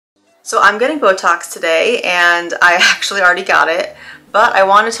So I'm getting Botox today and I actually already got it, but I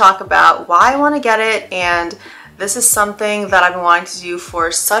want to talk about why I want to get it, and this is something that I've been wanting to do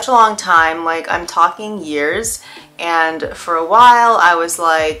for such a long time, like I'm talking years, and for a while I was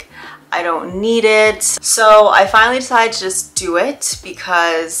like, I don't need it. So I finally decided to just do it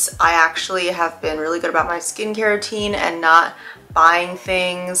because I actually have been really good about my skincare routine and not buying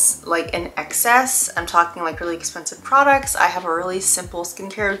things like in excess. I'm talking like really expensive products. I have a really simple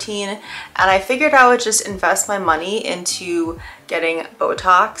skincare routine, and I figured I would just invest my money into getting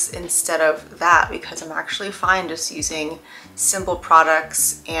Botox instead of that because I'm actually fine just using simple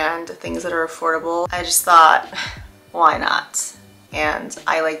products and things that are affordable. I just thought, why not? And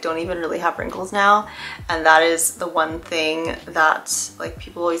I don't even really have wrinkles now, and that is the one thing that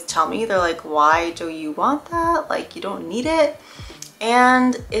people always tell me. They're like, why do you want that? Like, you don't need it.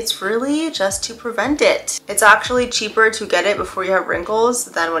 And it's really just to prevent it. It's actually cheaper to get it before you have wrinkles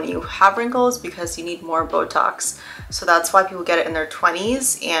than when you have wrinkles because you need more Botox. So that's why people get it in their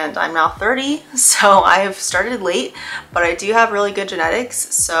 20s, and I'm now 30, so I have started late, but I do have really good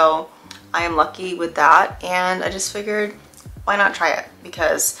genetics, so I am lucky with that. And I just figured, why not try it?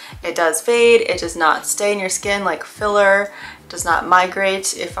 Because it does fade, it does not stay in your skin like filler, it does not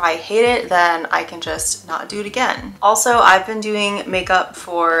migrate. If I hate it, then I can just not do it again. Also, I've been doing makeup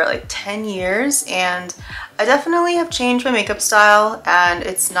for like 10 years and I definitely have changed my makeup style, and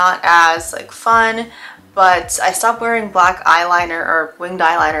it's not as fun, but I stopped wearing black eyeliner or winged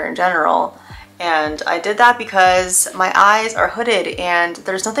eyeliner in general. And I did that because my eyes are hooded, and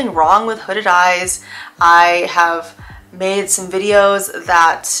there's nothing wrong with hooded eyes. I have made some videos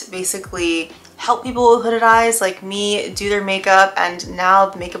that basically help people with hooded eyes like me do their makeup, and now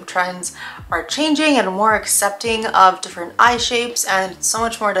the makeup trends are changing and more accepting of different eye shapes, and it's so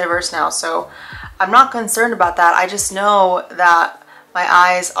much more diverse now. So I'm not concerned about that. I just know that my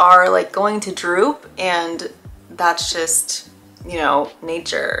eyes are going to droop, and that's just, you know,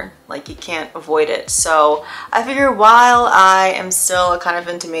 nature. You can't avoid it. So I figure while I am still kind of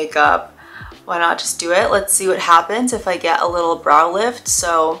into makeup, why not just do it? Let's see what happens if I get a little brow lift.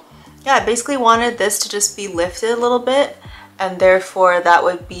 So yeah, I basically wanted this to just be lifted a little bit, and therefore that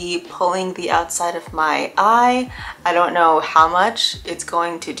would be pulling the outside of my eye. I don't know how much it's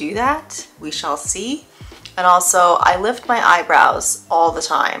going to do that. We shall see. And also, I lift my eyebrows all the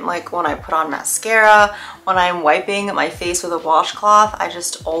time. Like when I put on mascara, when I'm wiping my face with a washcloth, I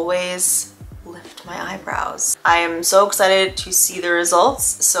just always lift my eyebrows. I am so excited to see the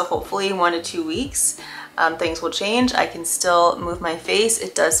results. So hopefully in 1 to 2 weeks, things will change. I can still move my face.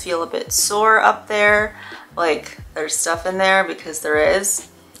 It does feel a bit sore up there. There's stuff in there, because there is.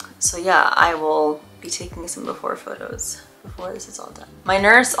 So yeah, I will be taking some before photos before this is all done. My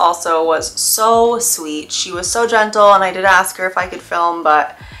nurse also was so sweet. She was so gentle, and I did ask her if I could film,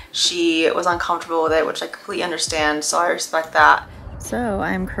 but she was uncomfortable with it, which I completely understand, so I respect that. So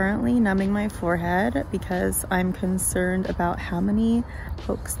I'm currently numbing my forehead because I'm concerned about how many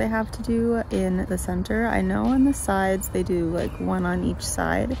pokes they have to do in the center. I know on the sides they do one on each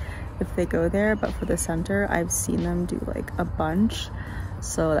side if they go there, but for the center I've seen them do a bunch.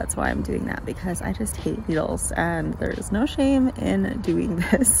 So that's why I'm doing that, because I just hate needles and there's no shame in doing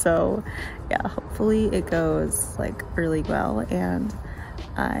this. So yeah, hopefully it goes really well and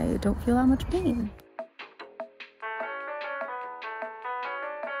I don't feel that much pain.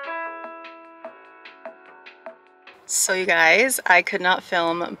 So you guys, I could not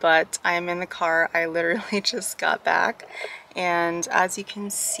film, but I am in the car. I literally just got back, and as you can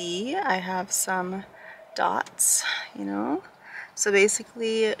see, I have some dots, you know? So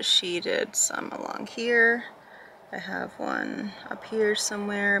basically, she did some along here. I have one up here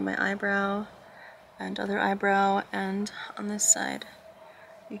somewhere, my eyebrow, and other eyebrow, and on this side,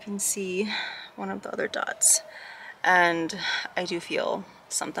 you can see one of the other dots. And I do feel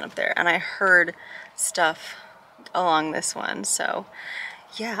something up there, and I heard stuff along this one. So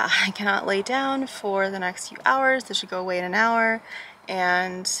yeah, I cannot lay down for the next few hours. This should go away in an hour,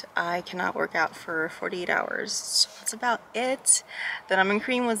 and I cannot work out for 48 hours. So that's about it. The numbing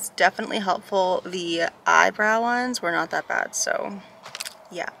cream was definitely helpful. The eyebrow ones were not that bad. So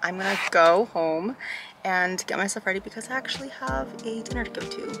yeah, I'm gonna go home and get myself ready because I actually have a dinner to go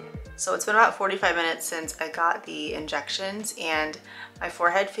to. So it's been about 45 minutes since I got the injections, and my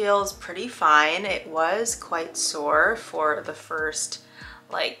forehead feels pretty fine. It was quite sore for the first,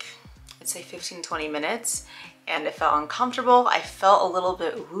 I'd say 15-20 minutes, and it felt uncomfortable. I felt a little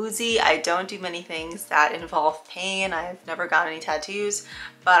bit woozy. I don't do many things that involve pain. I've never gotten any tattoos,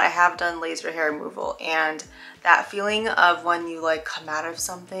 but I have done laser hair removal, and that feeling of when you come out of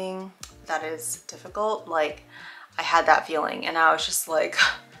something that is difficult, I had that feeling, and I was just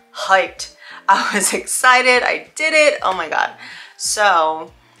hyped. I was excited. I did it. Oh my God.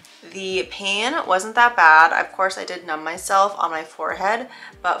 So the pain wasn't that bad. Of course, I did numb myself on my forehead,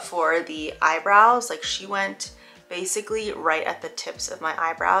 but for the eyebrows, like she went basically right at the tips of my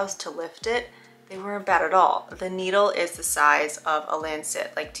eyebrows to lift it. They weren't bad at all. The needle is the size of a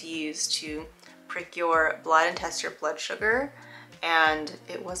lancet, like to use to prick your blood and test your blood sugar, and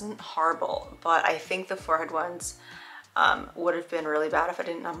it wasn't horrible. But I think the forehead ones would have been really bad if I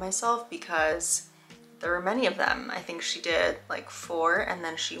didn't numb myself, because there were many of them. I think she did like 4, and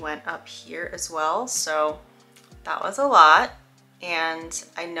then she went up here as well. So that was a lot. And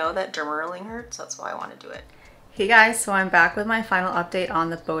I know that dermarolling hurts, so that's why I want to do it. Hey guys, so I'm back with my final update on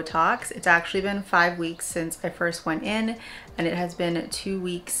the Botox. It's actually been 5 weeks since I first went in, and it has been 2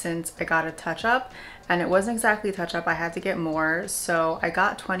 weeks since I got a touch-up. And it wasn't exactly a touch-up, I had to get more. So I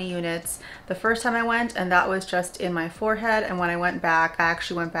got 20 units the first time I went, and that was just in my forehead. And when I went back, I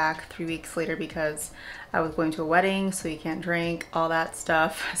actually went back 3 weeks later because I was going to a wedding, so you can't drink, all that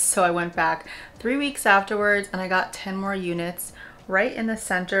stuff. So I went back 3 weeks afterwards, and I got 10 more units right in the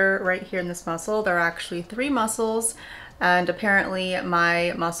center, right here in this muscle. There are actually 3 muscles, and apparently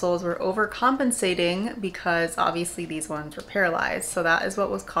my muscles were overcompensating because obviously these ones were paralyzed. So that is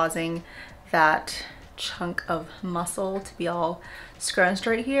what was causing that chunk of muscle to be all scrunched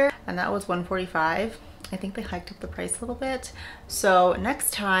right here, and that was $145. I think they hiked up the price a little bit. So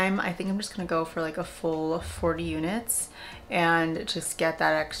next time, I think I'm just gonna go for like a full 40 units and just get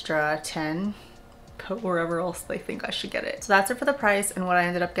that extra 10 put wherever else they think I should get it. So that's it for the price and what I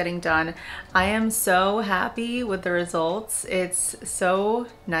ended up getting done. I am so happy with the results. It's so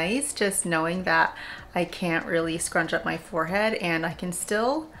nice just knowing that I can't really scrunch up my forehead and I can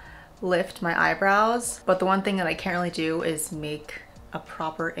still lift my eyebrows. But the one thing that I can't really do is make a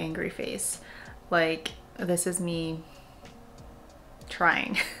proper angry face. Like, this is me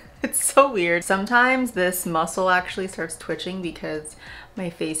trying. It's so weird. Sometimes this muscle actually starts twitching because my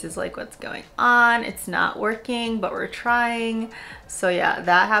face is like, what's going on? It's not working, but we're trying. So yeah,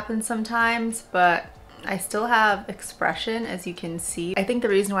 that happens sometimes, but I still have expression, as you can see. I think the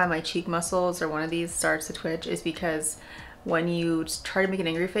reason why my cheek muscles or one of these starts to twitch is because when you try to make an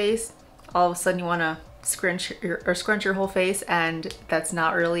angry face, all of a sudden you want to scrunch your whole face, and that's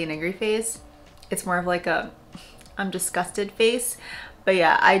not really an angry face. It's more of like a I'm disgusted face. But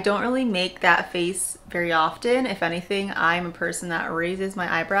yeah, I don't really make that face very often. If anything, I'm a person that raises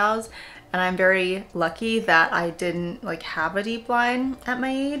my eyebrows, and I'm very lucky that I didn't like have a deep line at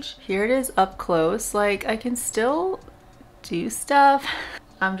my age. Here it is up close. Like, I can still do stuff.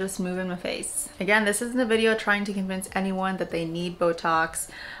 I'm just moving my face. Again, this isn't a video trying to convince anyone that they need Botox.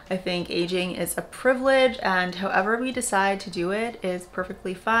 I think aging is a privilege, and however we decide to do it is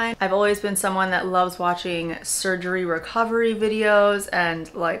perfectly fine. I've always been someone that loves watching surgery recovery videos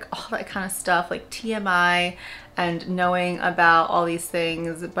and like all that kind of stuff, like TMI, and knowing about all these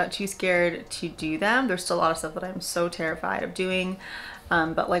things, but too scared to do them. There's still a lot of stuff that I'm so terrified of doing.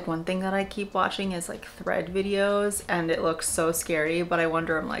 But like one thing that I keep watching is like thread videos, and it looks so scary, but I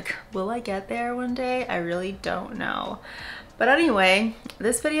wonder, I'm like, will I get there one day? I really don't know. But anyway,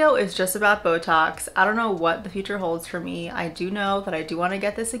 this video is just about Botox. I don't know what the future holds for me. I do know that I do want to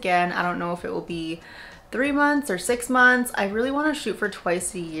get this again. I don't know if it will be 3 months or 6 months. I really want to shoot for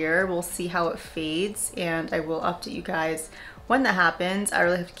twice a year. We'll see how it fades, and I will update you guys when that happens. I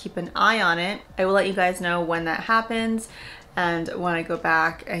really have to keep an eye on it. I will let you guys know when that happens and when I go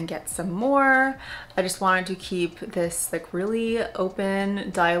back and get some more. I just wanted to keep this like really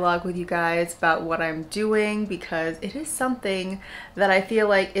open dialogue with you guys about what I'm doing, because it is something that I feel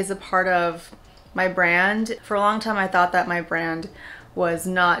like is a part of my brand. For a long time I thought that my brand was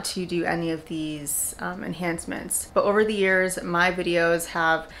not to do any of these enhancements, but over the years my videos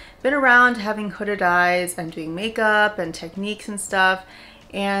have been around having hooded eyes and doing makeup and techniques and stuff,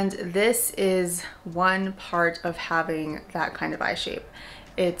 and this is one part of having that kind of eye shape.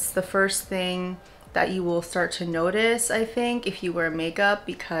 It's the first thing that you will start to notice, I think, if you wear makeup,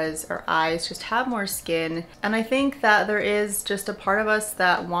 because our eyes just have more skin. And I think that there is just a part of us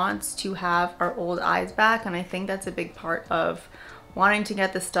that wants to have our old eyes back, and I think that's a big part of wanting to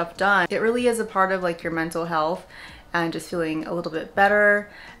get this stuff done. It really is a part of like your mental health and just feeling a little bit better,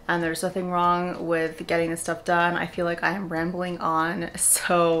 and there's nothing wrong with getting this stuff done. I feel like I am rambling on,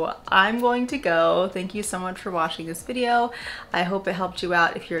 so I'm going to go. Thank you so much for watching this video. I hope it helped you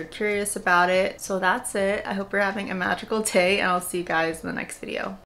out if you're curious about it. So that's it. I hope you're having a magical day, and I'll see you guys in the next video.